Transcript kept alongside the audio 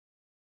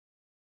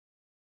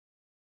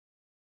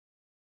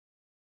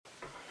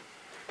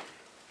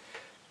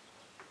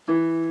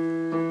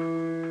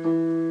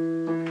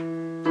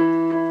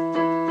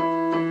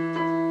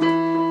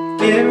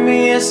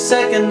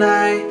second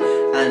night.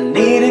 I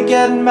need to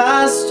get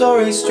my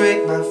story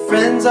straight. My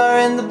friends are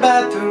in the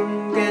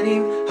bathroom,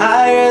 getting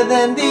higher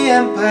than the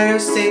Empire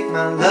State.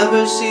 My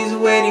lover, she's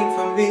waiting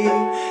for me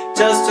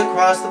just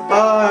across the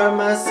bar.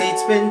 My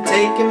seat's been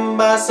taken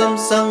by some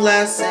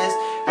sunglasses,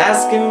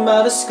 asking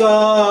about a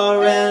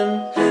scar,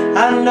 and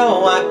I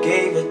know I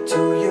gave it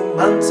to you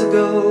months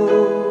ago.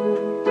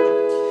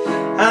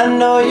 I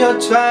know you're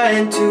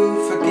trying to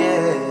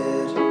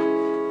forget,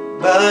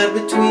 but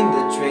between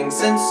the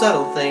drinks and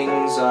subtle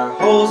things are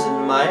holes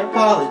in my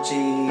apology.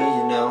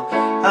 You know,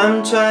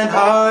 I'm trying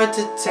hard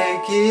to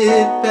take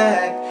it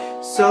back.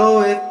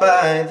 So if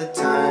by the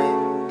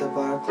time the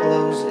bar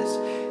closes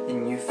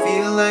and you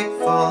feel like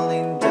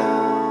falling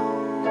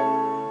down,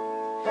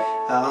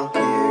 I'll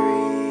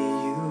carry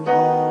you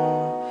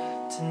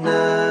home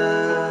tonight.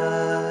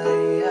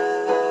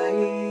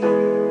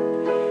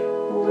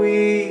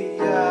 We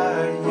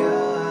are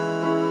young,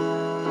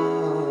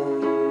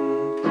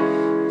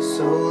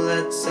 so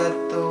let's set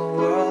the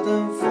world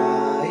on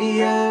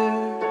fire.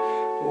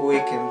 We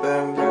can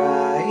burn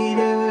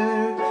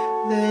brighter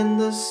than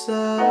the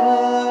sun.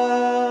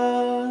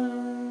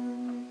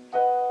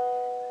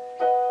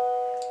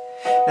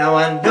 Now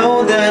I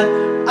know that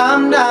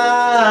I'm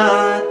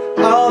not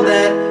all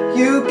that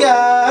you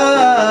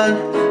got.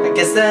 I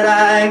guess that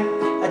I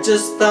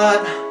just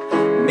thought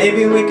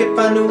maybe we could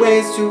find a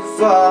ways to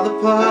fall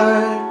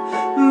apart.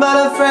 But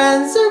our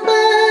friends are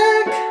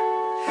back,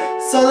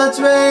 so let's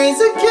raise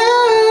a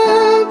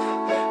cup,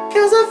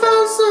 'cause I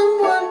found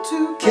someone to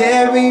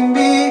carry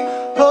me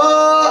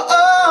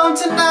home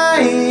tonight.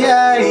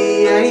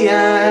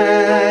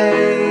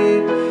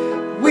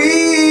 We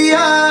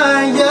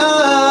are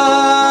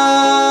young,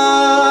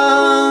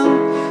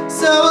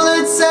 so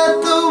let's set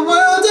the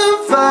world on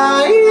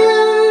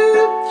fire.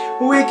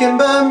 We can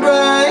burn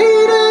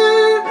brighter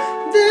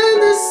than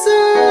the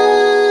sun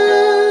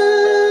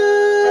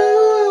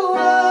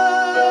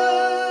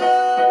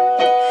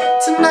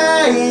tonight.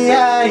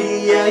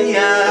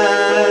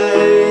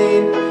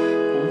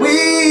 We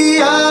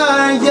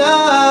are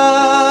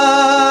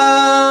young,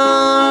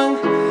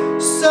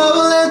 so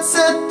let's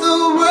set the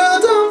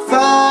world on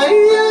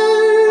fire.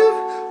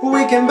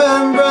 We can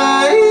burn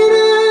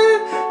brighter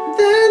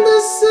than the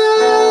sun.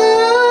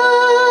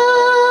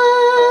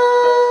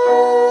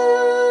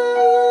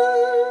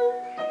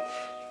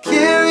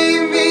 Carry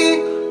me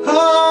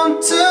home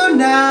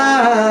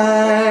tonight.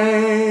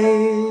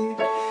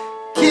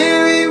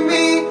 Carry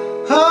me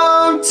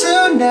home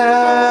tonight.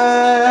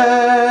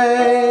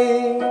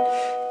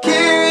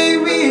 Carry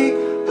me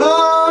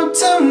home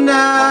tonight.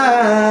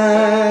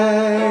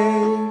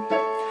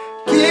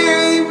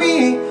 Carry me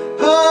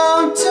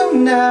home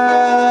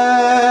tonight.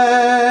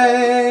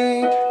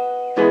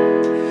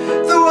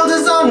 The world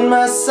is on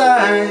my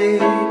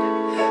side,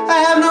 I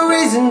have no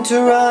reason to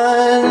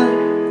run.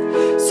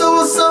 So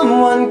will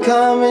someone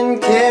come and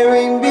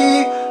carry me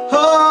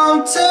home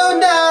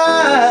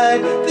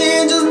tonight? The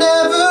angels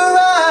never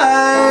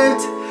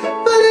arrived,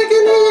 but I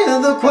can hear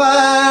the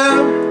choir.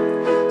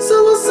 So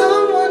will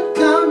someone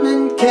come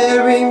and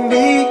carry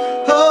me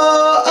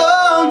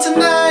home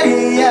tonight?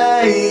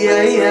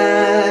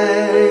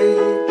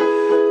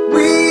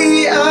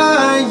 We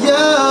are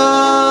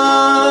young,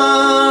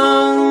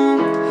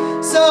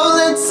 so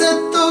let's set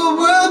the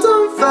world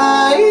on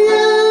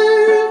fire.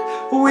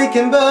 We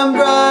can burn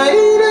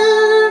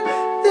brighter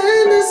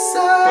than the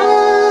sun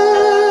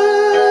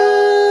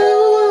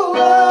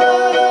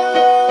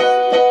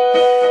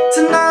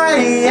tonight.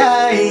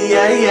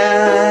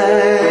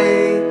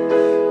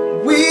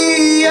 We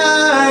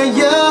are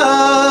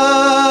young,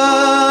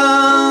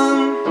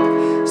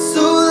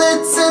 so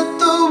let's set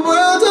the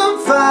world on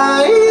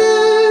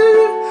fire.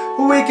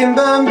 We can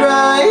burn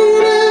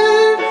brighter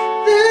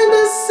than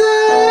the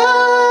sun.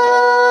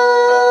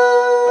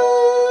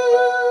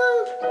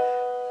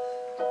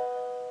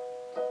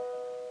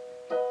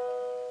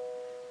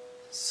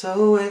 So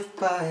if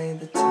by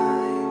the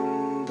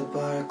time the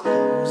bar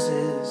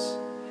closes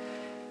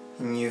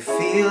and you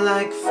feel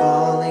like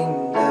falling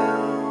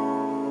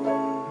down,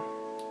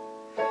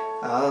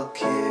 I'll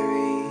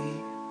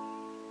carry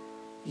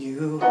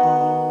you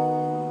home.